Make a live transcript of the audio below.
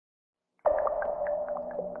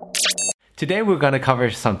Today we're gonna cover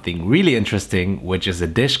something really interesting, which is a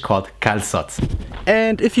dish called calçots.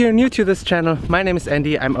 And if you're new to this channel, my name is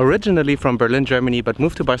Andy. I'm originally from Berlin, Germany, but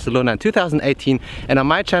moved to Barcelona in 2018. And on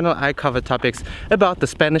my channel, I cover topics about the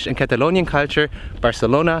Spanish and Catalonian culture,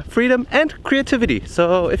 Barcelona, freedom, and creativity.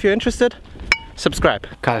 So if you're interested, subscribe.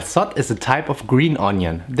 Calçot is a type of green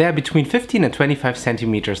onion. They are between 15 and 25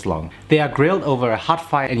 centimeters long. They are grilled over a hot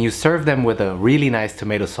fire and you serve them with a really nice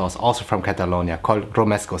tomato sauce, also from Catalonia, called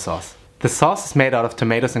romesco sauce. The sauce is made out of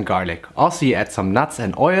tomatoes and garlic. Also you add some nuts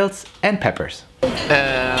and oils and peppers.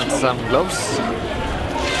 And some gloves.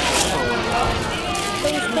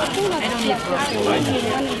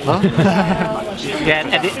 Huh? Yeah,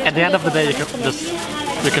 at the end of the day you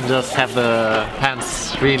can just have the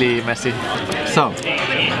hands really messy. So,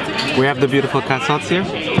 we have the beautiful calçots here.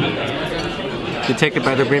 You take it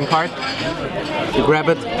by the green part, you grab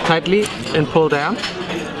it tightly and pull down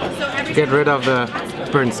to get rid of the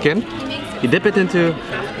burnt skin. You dip it into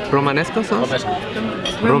romanesco sauce.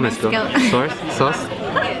 Romesco sauce.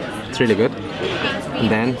 It's really good. And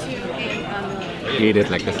then you eat it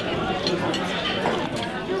like this.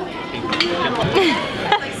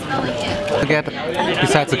 To get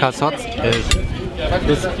besides the calçots is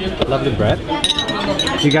this lovely bread.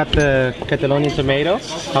 You got the Catalonian tomato.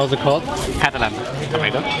 How's it called? Catalan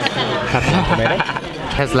tomato. Catalan tomato.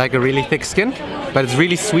 Has like a really thick skin, but it's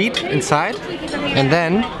really sweet inside. And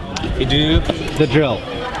then you do the drill.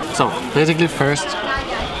 So basically first,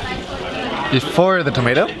 before the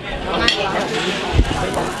tomato,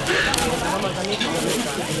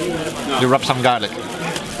 you rub some garlic.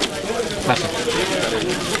 That's it.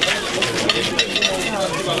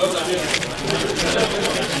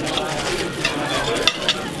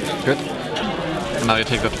 Good. And now you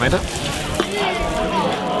take the tomato.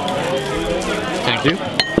 Thank you.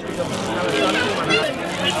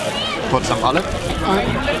 Put some olive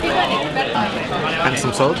and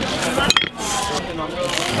some salt.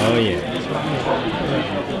 Oh yeah.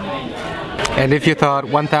 And if you thought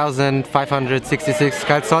 1,566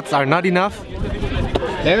 calçots are not enough,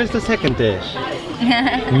 there is the second dish.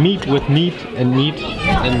 Meat with meat and meat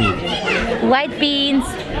and meat. White beans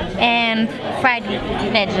and fried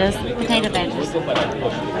veggies, potato veggies.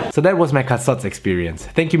 So that was my calçots experience.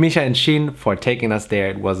 Thank you Misha and Sheen for taking us there.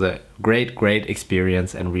 It was a great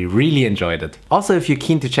experience and we really enjoyed it. Also, if you're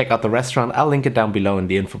keen to check out the restaurant, I'll link it down below in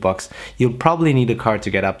the info box. You'll probably need a car to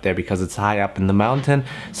get up there because it's high up in the mountain,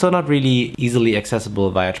 so not really easily accessible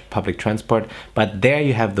via public transport. But there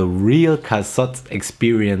you have the real calçots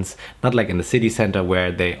experience, not like in the city center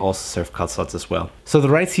where they also serve calçots as well. So the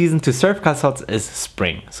right season to serve calçots is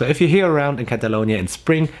spring. So if you're here around in Catalonia in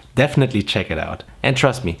spring, definitely check it out. And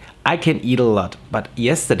trust me, I can eat a lot, but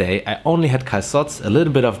yesterday I only had calçots, a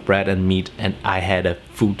little bit of bread and meat, and I had a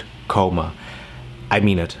food coma. I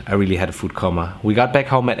mean it, I really had a food coma. We got back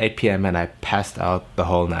home at 8 p.m. and I passed out the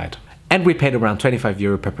whole night. And we paid around 25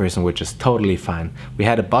 euro per person, which is totally fine. We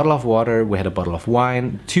had a bottle of water, we had a bottle of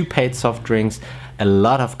wine, 2 paid soft drinks, a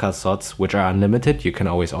lot of calçots, which are unlimited, you can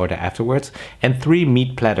always order afterwards, and 3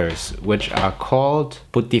 meat platters, which are called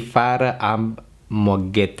putifara amb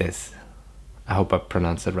moguetes. I hope I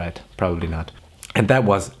pronounced it right, probably not. And that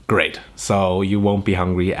was great, so you won't be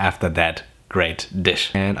hungry after that great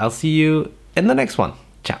dish. And I'll see you in the next one.